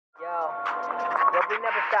But we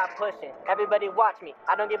never stop pushing. Everybody watch me.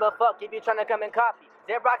 I don't give a fuck if you're trying to come and copy.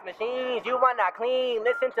 Xerox machines, you are not clean.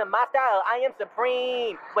 Listen to my style, I am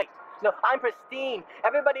supreme. Wait, no, I'm pristine.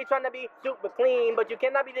 Everybody trying to be super clean, but you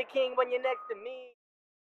cannot be the king when you're next to me.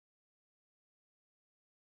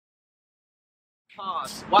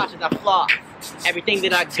 Pause, watch as I floss. Everything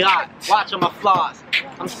that I got, watch on my flaws.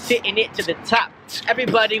 I'm sitting it to the top.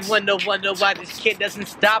 Everybody wonder why this kid doesn't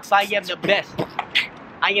stop. I am the best.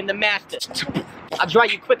 I am the master. I'll dry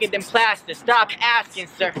you quicker than plaster. Stop asking,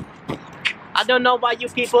 sir. I don't know why you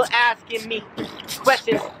people asking me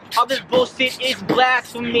questions. All this bullshit is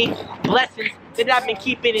blasphemy. Blessings that I've been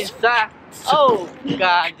keeping inside. Oh,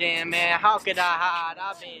 goddamn, man. How could I hide?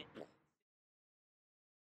 I've been...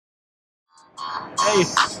 Hey.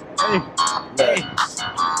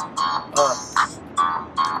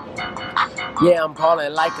 Yeah, I'm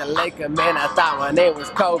ballin' like a Laker, man. I thought my name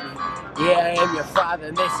was Kobe. Yeah, I am your father,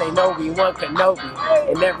 and they say no, we want Kenobi.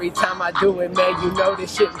 And every time I do it, man, you know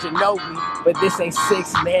this shit Ginobili. But this ain't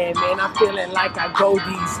 6 man, I'm feeling like I go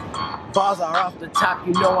these. Balls are off the top,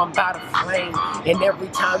 you know I'm about to flame. And every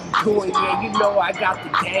time you do it, man, you know I got the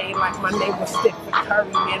game. Like my name was Stephen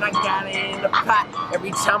Curry, man, I got it in the pot.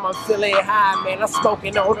 Every time I'm feeling high, man, I'm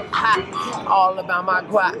smoking on the pot. All about my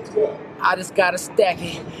guap, I just gotta stack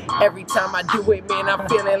it. Every time I do it, man, I'm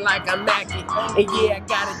feeling like I'm macking. And yeah, I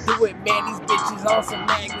gotta do it, man, these bitches on some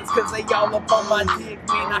magnets. Cause they all up on my dick,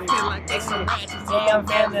 man, I feel like they some ratchets. Yeah, I'm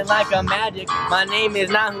feeling like a magic. My name is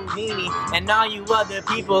not Houdini. And all you other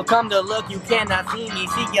people come to look, you cannot see me.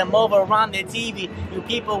 See, I'm over on the TV. You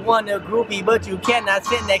people want a groupie, but you cannot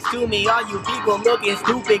sit next to me. All you people looking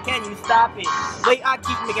stupid, can you stop it? Wait, I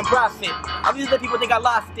keep making profit. All these other people think I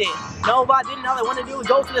lost it. No, I didn't. All I want to do is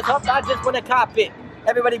go to the top. I just want to cop it.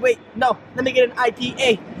 Everybody wait, no, let me get an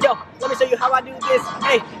IPA. Yo, let me show you how I do this.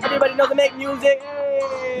 Hey, everybody knows I make music.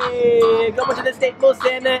 Hey, go to the Staples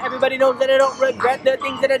Center. Everybody knows that I don't regret the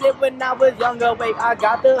things that I did when I was younger. Wait, I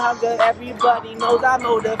got the hunger. Everybody knows I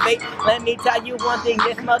motivate. Let me tell you one thing,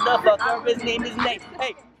 this motherfucker, his name is Nate.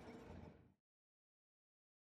 Hey.